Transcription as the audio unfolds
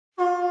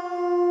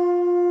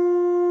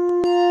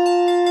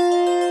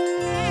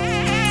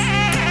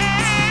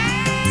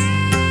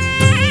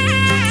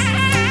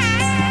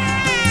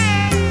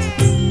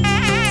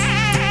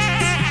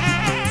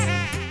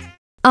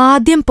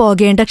ആദ്യം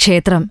പോകേണ്ട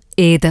ക്ഷേത്രം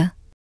ഏത്?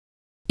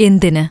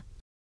 എന്തിന്?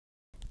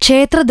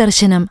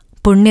 ക്ഷേത്രദർശനം,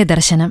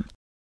 പുണ്യദർശനം.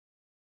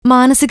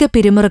 മാനസിക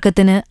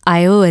പിരിമുറുക്കത്തിന്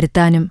അയവ്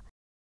വരുത്താനും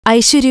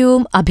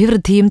ഐശ്വര്യവും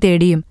അഭിവൃദ്ധിയും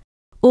തേടിയും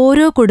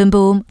ഓരോ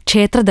കുടുംബവും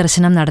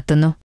ക്ഷേത്രദർശനം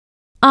നടത്തുന്നു.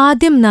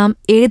 ആദ്യം നാം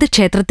ഏത്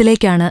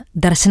ക്ഷേത്രത്തിലേക്കാണ്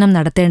ദർശനം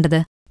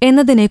നടത്തേണ്ടത്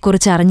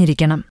എന്നതിനെക്കുറിച്ച്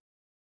അറിഞ്ഞിരിക്കണം.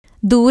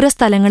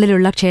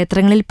 ദൂരസ്ഥലങ്ങളിലുള്ള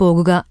ക്ഷേത്രങ്ങളിൽ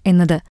പോകുക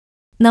എന്നത്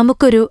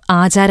നമുക്കൊരു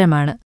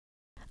ആചാരമാണ്.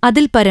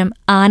 അതിൽ പരം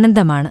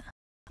ആനന്ദമാണ്.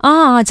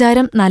 ആ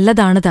ആചാരം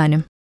നല്ലതാണ്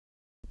താനും.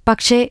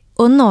 പക്ഷേ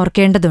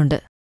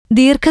ഒന്നോർക്കേണ്ടതുണ്ട്.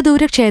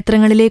 ദീർഘദൂര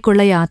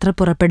ക്ഷേത്രങ്ങളിലേക്കുള്ള യാത്ര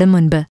പുറപ്പെടും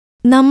മുൻപ്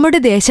നമ്മുടെ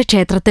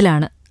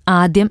ദേശക്ഷേത്രത്തിലാണ്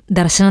ആദ്യം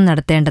ദർശനം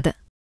നടത്തേണ്ടത്.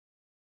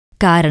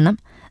 കാരണം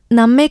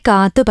നമ്മെ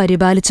കാത്തു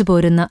പരിപാലിച്ചു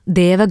പോരുന്ന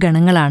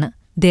ദേവഗണങ്ങളാണ്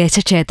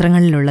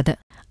ദേശക്ഷേത്രങ്ങളിലുള്ളത്.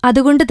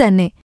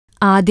 അതുകൊണ്ടുതന്നെ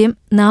ആദ്യം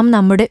നാം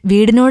നമ്മുടെ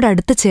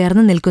വീടിനോടടുത്ത്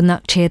ചേർന്ന് നിൽക്കുന്ന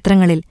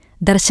ക്ഷേത്രങ്ങളിൽ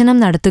ദർശനം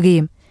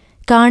നടത്തുകയും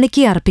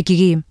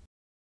കാണിക്കയർപ്പിക്കുകയും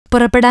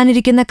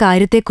പുറപ്പെടാനിരിക്കുന്ന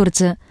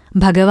കാര്യത്തെക്കുറിച്ച്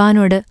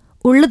ഭഗവാനോട്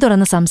ഉള്ളു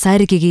തുറന്ന്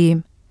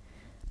സംസാരിക്കുകയും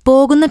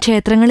പോകുന്ന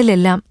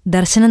ക്ഷേത്രങ്ങളിലെല്ലാം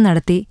ദർശനം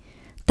നടത്തി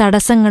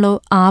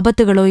തടസ്സങ്ങളോ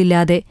ആപത്തുകളോ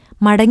ഇല്ലാതെ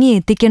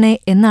മടങ്ങിയെത്തിക്കണേ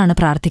എന്നാണ്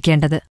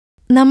പ്രാർത്ഥിക്കേണ്ടത്.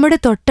 നമ്മുടെ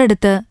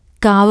തൊട്ടടുത്ത്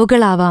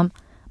കാവുകളാവാം,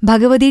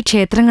 ഭഗവതീ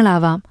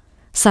ക്ഷേത്രങ്ങളാവാം,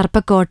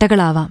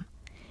 സർപ്പക്കോട്ടകളാവാം.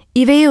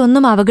 ഇവയെ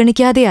ഒന്നും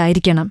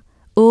അവഗണിക്കാതെയായിരിക്കണം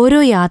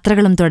ഓരോ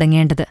യാത്രകളും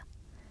തുടങ്ങേണ്ടത്.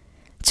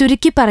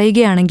 ചുരുക്കി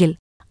പറയുകയാണെങ്കിൽ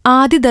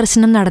ആദ്യ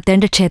ദർശനം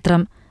നടത്തേണ്ട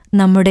ക്ഷേത്രം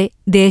നമ്മുടെ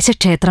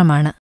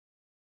ദേശക്ഷേത്രമാണ്.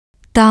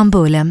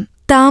 താംബൂലം.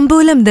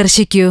 താംബൂലം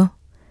ദർശിക്കൂ.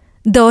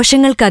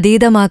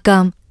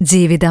 ദോഷങ്ങൾക്കതീതമാക്കാം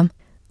ജീവിതം.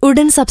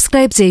 ഉടൻ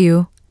സബ്സ്ക്രൈബ്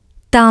ചെയ്യൂ.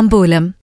 താംബൂലം.